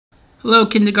Hello,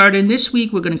 kindergarten. This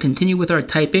week we're going to continue with our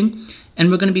typing, and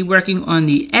we're going to be working on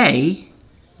the A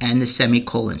and the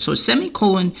semicolon. So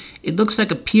semicolon, it looks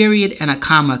like a period and a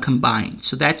comma combined.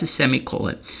 So that's a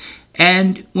semicolon.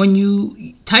 And when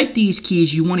you type these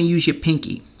keys, you want to use your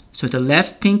pinky. So the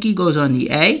left pinky goes on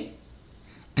the A,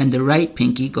 and the right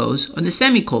pinky goes on the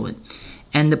semicolon.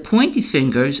 And the pointy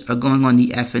fingers are going on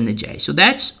the F and the J. So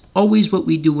that's always what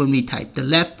we do when we type. The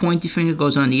left pointy finger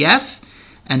goes on the F,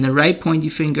 and the right pointy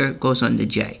finger goes on the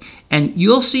J. And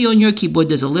you'll see on your keyboard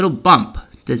there's a little bump.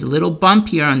 There's a little bump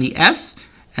here on the F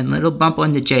and a little bump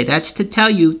on the J. That's to tell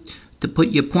you to put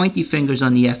your pointy fingers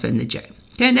on the F and the J.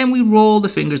 Okay, and then we roll the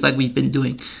fingers like we've been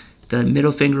doing. The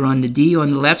middle finger on the D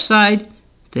on the left side,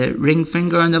 the ring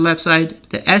finger on the left side,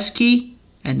 the S key,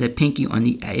 and the pinky on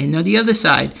the A. And on the other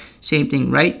side, same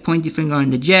thing, right pointy finger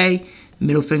on the J,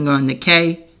 middle finger on the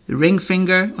K, the ring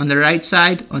finger on the right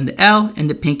side on the L, and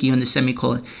the pinky on the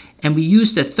semicolon. And we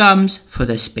use the thumbs for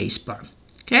the space bar.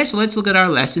 Okay, so let's look at our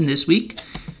lesson this week.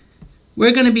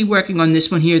 We're going to be working on this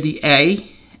one here, the A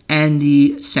and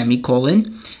the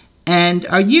semicolon. And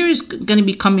our year is going to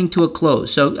be coming to a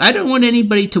close. So I don't want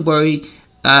anybody to worry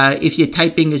if your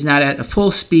typing is not at a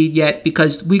full speed yet,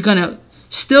 because we're going to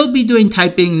still be doing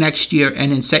typing next year,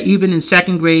 and even in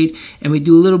second grade, and we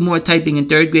do a little more typing in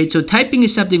third grade. So typing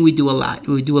is something we do a lot.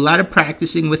 We do a lot of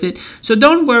practicing with it. So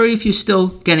don't worry if you're still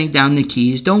getting down the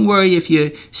keys. Don't worry if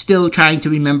you're still trying to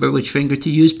remember which finger to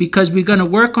use, because we're going to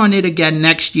work on it again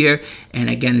next year and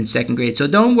again in second grade. So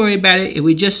don't worry about it.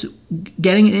 We're just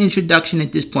getting an introduction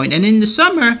at this point. And in the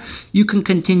summer, you can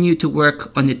continue to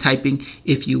work on the typing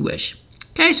if you wish.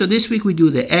 Okay, so this week we do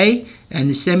the A and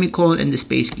the semicolon and the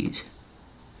space keys.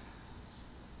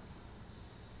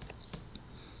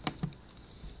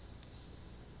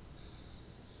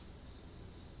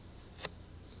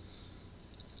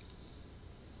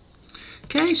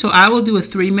 Okay, so I will do a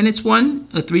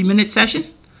 3-minute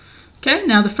session. Okay,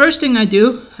 now the first thing I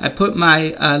do, I put my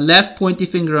left pointy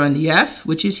finger on the F,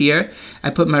 which is here. I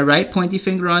put my right pointy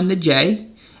finger on the J,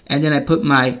 and then I put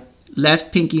my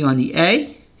left pinky on the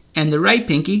A, and the right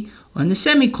pinky on the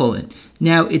semicolon.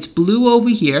 Now it's blue over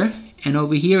here, and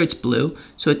over here it's blue.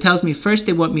 So it tells me first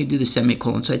they want me to do the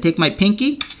semicolon. So I take my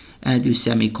pinky, and I do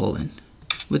semicolon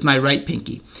with my right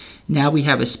pinky. Now we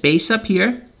have a space up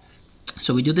here.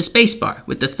 So we do the space bar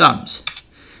with the thumbs.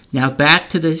 Now back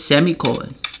to the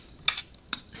semicolon.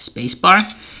 Space bar.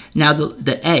 Now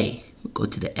the A. We'll go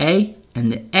to the A,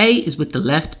 and the A is with the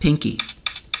left pinky.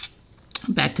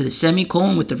 Back to the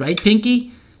semicolon with the right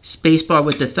pinky. Space bar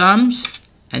with the thumbs,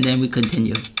 and then we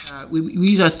continue. We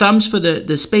use our thumbs for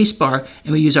the space bar,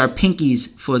 and we use our pinkies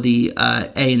for the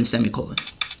A and the semicolon.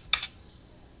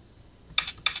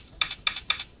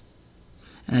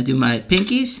 And I do my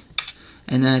pinkies,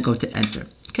 and then I go to enter.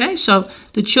 Okay, so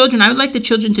the children, I would like the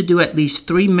children to do at least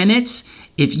 3 minutes.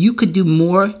 If you could do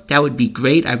more, that would be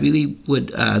great. I really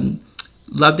would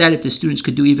love that if the students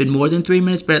could do even more than 3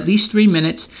 minutes, but at least 3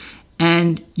 minutes.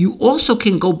 And you also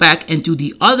can go back and do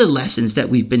the other lessons that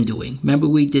we've been doing. Remember,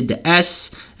 we did the S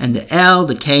and the L,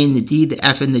 the K and the D, the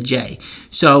F and the J.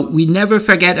 So we never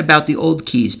forget about the old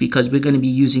keys, because we're going to be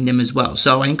using them as well.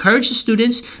 So I encourage the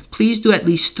students, please do at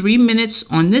least 3 minutes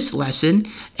on this lesson.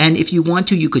 And if you want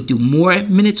to, you could do more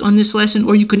minutes on this lesson,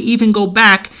 or you can even go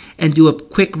back and do a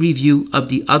quick review of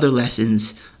the other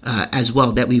lessons as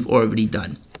well that we've already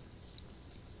done.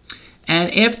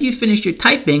 And after you finish your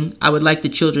typing, I would like the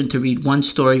children to read one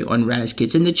story on Raz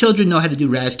Kids. And the children know how to do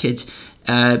Raz Kids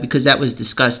because that was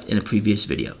discussed in a previous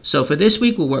video. So for this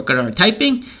week, we'll work on our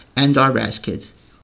typing and our Raz Kids.